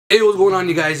Hey, what's going on,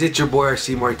 you guys? It's your boy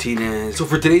RCMrtnz. So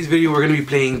for today's video, we're gonna be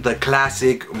playing the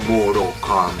classic Mortal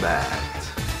Kombat.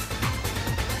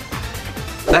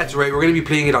 That's right, we're gonna be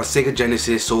playing it on Sega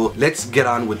Genesis. So let's get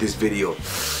on with this video.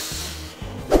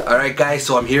 Alright guys,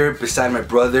 so I'm here beside my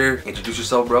brother. Introduce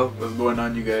yourself, bro. What's going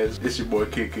on, you guys? It's your boy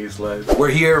kkslides. We're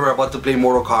here, we're about to play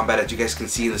Mortal Kombat, as you guys can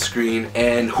see in the screen.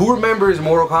 And who remembers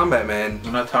Mortal Kombat, man?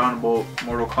 I'm not talking about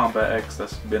Mortal Kombat X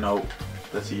that's been out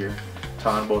this year. I'm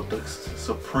talking about the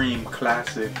supreme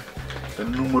classic, the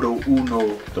numero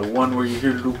uno, the one where you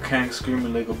hear Liu Kang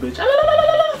screaming like a bitch.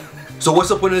 So what's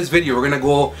the point of this video? We're gonna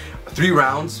go 3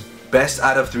 rounds. Best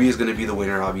out of 3 is gonna be the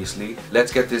winner, obviously.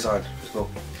 Let's get this on. Let's go.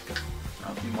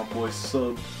 I'll be my boy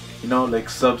sub. You know, like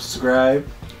subscribe.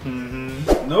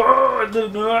 No, I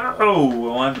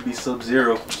wanted to be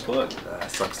Sub-Zero. Fuck.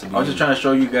 That sucks to be. I was just trying to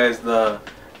show you guys the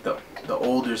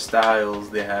older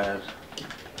styles they had.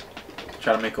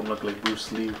 Try to make them look like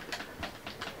Bruce Lee.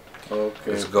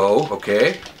 Okay. Let's go.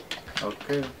 Okay.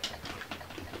 Okay.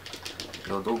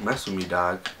 Yo, don't mess with me,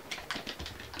 dog.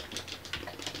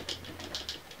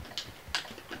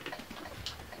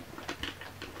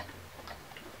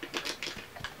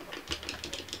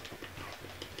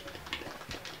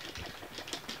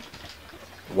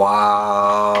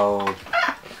 Wow.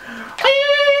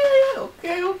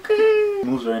 Okay.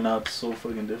 Moves right now, it's so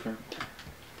fucking different.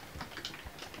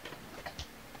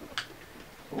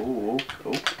 Oh,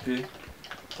 okay.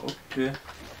 Okay.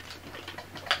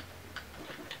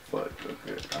 Fuck,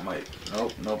 okay. I might.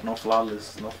 Nope, no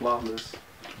flawless. No flawless.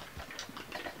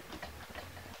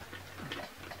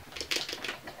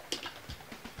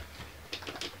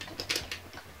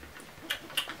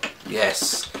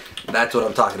 Yes. That's what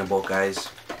I'm talking about, guys.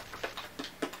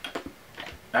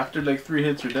 After like 3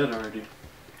 hits, you're dead already.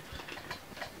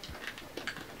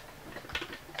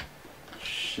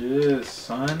 Shit,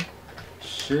 son.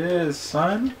 Shit,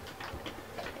 son.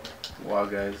 Wow,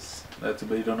 guys. That's a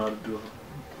bit you don't know how to do.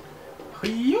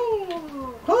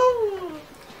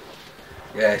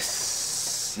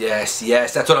 Yes. Yes,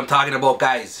 yes. That's what I'm talking about,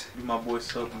 guys. Be my boy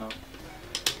sub now.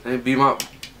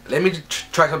 Let me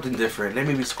try something different. Let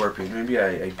me be Scorpion. Maybe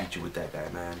I beat you with that guy,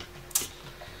 man.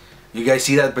 You guys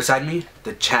see that beside me?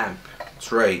 The champ.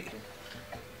 That's right.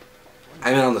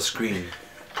 I mean on the screen.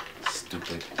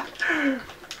 Stupid.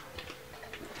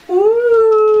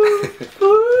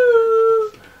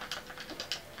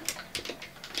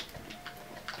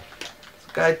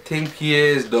 This guy think he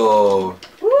is though.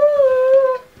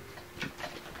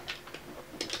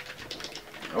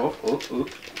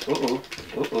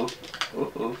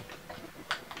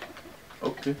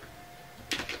 Okay.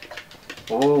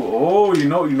 Oh, you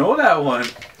know that one.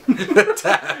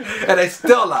 And I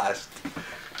still lost.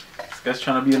 This guy's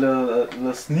trying to be a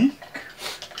little sneak.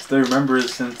 Still remember it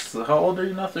since, how old are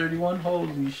you now? 31?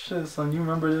 Holy shit, son, you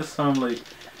remember this song like,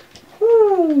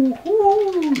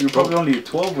 you're probably only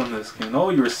 12 when this came.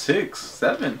 No, you were 6,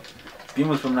 7. This game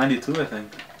was from 92, I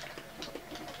think.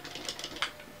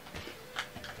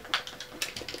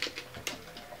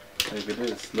 Look at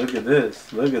this, look at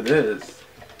this, look at this.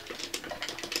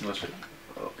 No shit.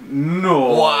 Oh,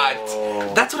 no.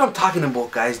 What? That's what I'm talking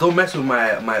about, guys. Don't mess with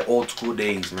my old school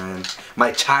days, man.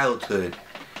 My childhood.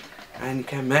 Man, you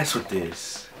can't mess with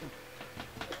this.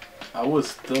 I was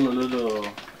still a little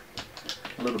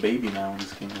baby now when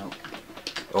this came out.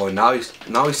 Oh, now he's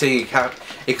saying you can't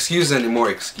excuse any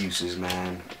more excuses,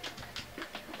 man.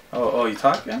 Oh, you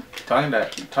talking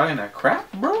that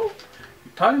crap, bro?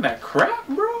 You talking that crap,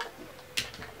 bro?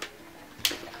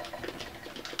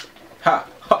 Ha!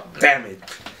 Damn it!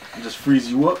 Just freeze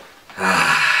you up.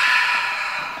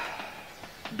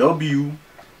 W.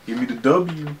 Give me the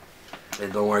W. Hey,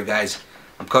 don't worry, guys.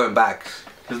 I'm coming back.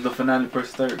 This is the finale. Press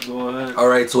start. Go ahead.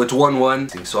 Alright, so it's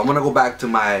 1-1. So I'm gonna go back to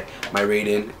my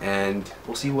rating and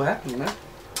we'll see what happens, man.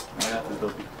 I got this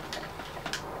W.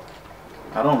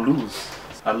 I don't lose.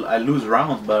 I lose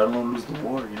rounds, but I don't lose the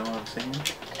war. You know what I'm saying?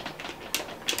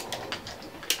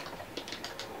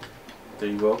 There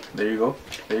you go. There you go.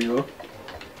 There you go.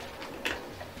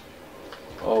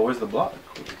 Oh, where's the block?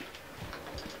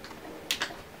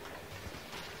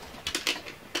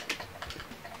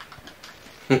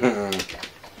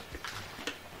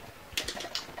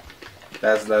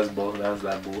 That's bull. That's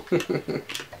that bull.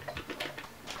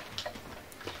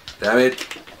 Damn it.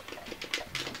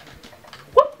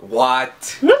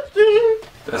 What?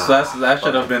 That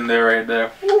should have been there right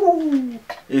there.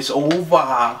 It's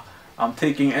over. I'm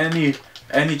taking any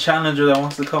challenger that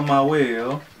wants to come my way,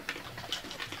 yo.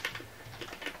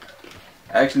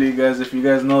 Actually, guys, if you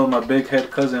guys know my big head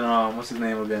cousin, what's his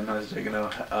name again? I was checking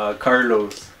out.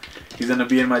 Carlos. He's gonna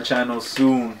be in my channel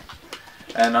soon.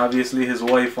 And obviously his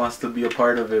wife wants to be a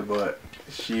part of it, but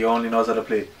she only knows how to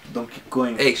play. Don't keep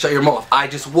going. Hey, shut your mouth. I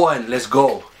just won. Let's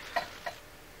go.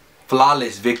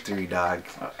 Flawless victory, dog.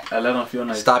 I let him feel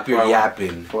nice. Stop your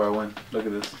yapping. Before I win. Look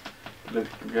at this. Look,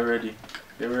 get ready.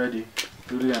 Get ready.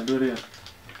 Do it again, do it again.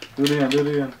 Do it again, do it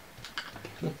again.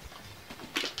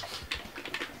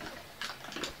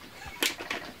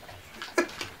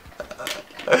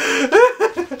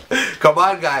 Come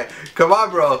on, guy. Come on,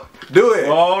 bro. Do it.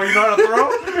 Oh, you know how to throw?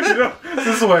 You know,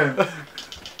 this way.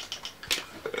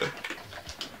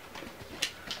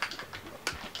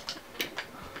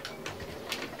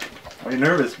 Are you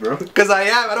nervous, bro? Because I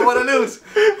am. I don't want to lose.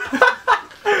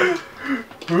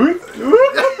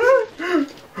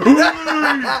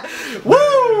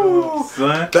 Woo!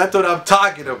 Son. That's what I'm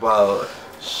talking about.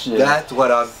 Shit. That's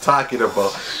what I'm talking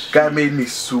about. Guy made me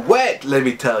sweat, let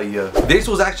me tell you. This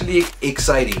was actually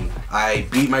exciting. I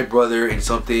beat my brother in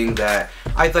something that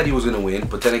I thought he was gonna win,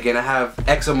 but then again, I have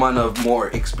X amount of more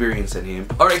experience than him.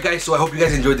 Alright guys, so I hope you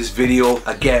guys enjoyed this video.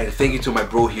 Again, thank you to my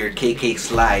bro here,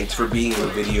 kkslides, for being in the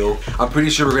video. I'm pretty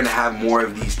sure we're gonna have more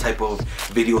of these type of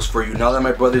videos for you. Now that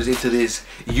my brother's into this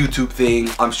YouTube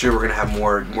thing, I'm sure we're gonna have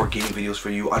more gaming videos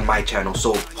for you on my channel.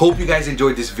 So, hope you guys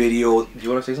enjoyed this video. Do you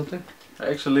wanna say something?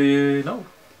 Actually, no.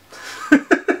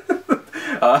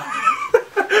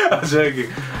 I'm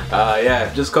joking.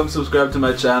 Yeah, just come subscribe to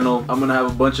my channel. I'm gonna have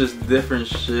a bunch of different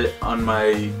shit on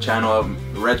my channel,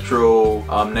 retro,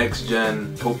 next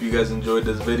gen. Hope you guys enjoyed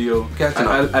this video.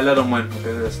 I let them win.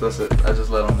 Okay, that's it. I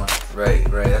just let them win. Right.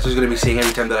 That's what he's gonna be saying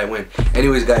every time that I win.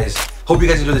 Anyways, guys, hope you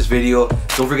guys enjoyed this video.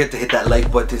 Don't forget to hit that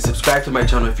like button, subscribe to my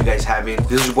channel if you guys haven't.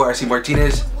 This is your boy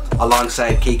RCMrtnz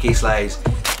alongside kkslides.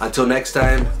 Until next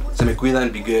time, se me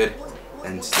cuidan, be good,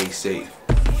 and stay safe.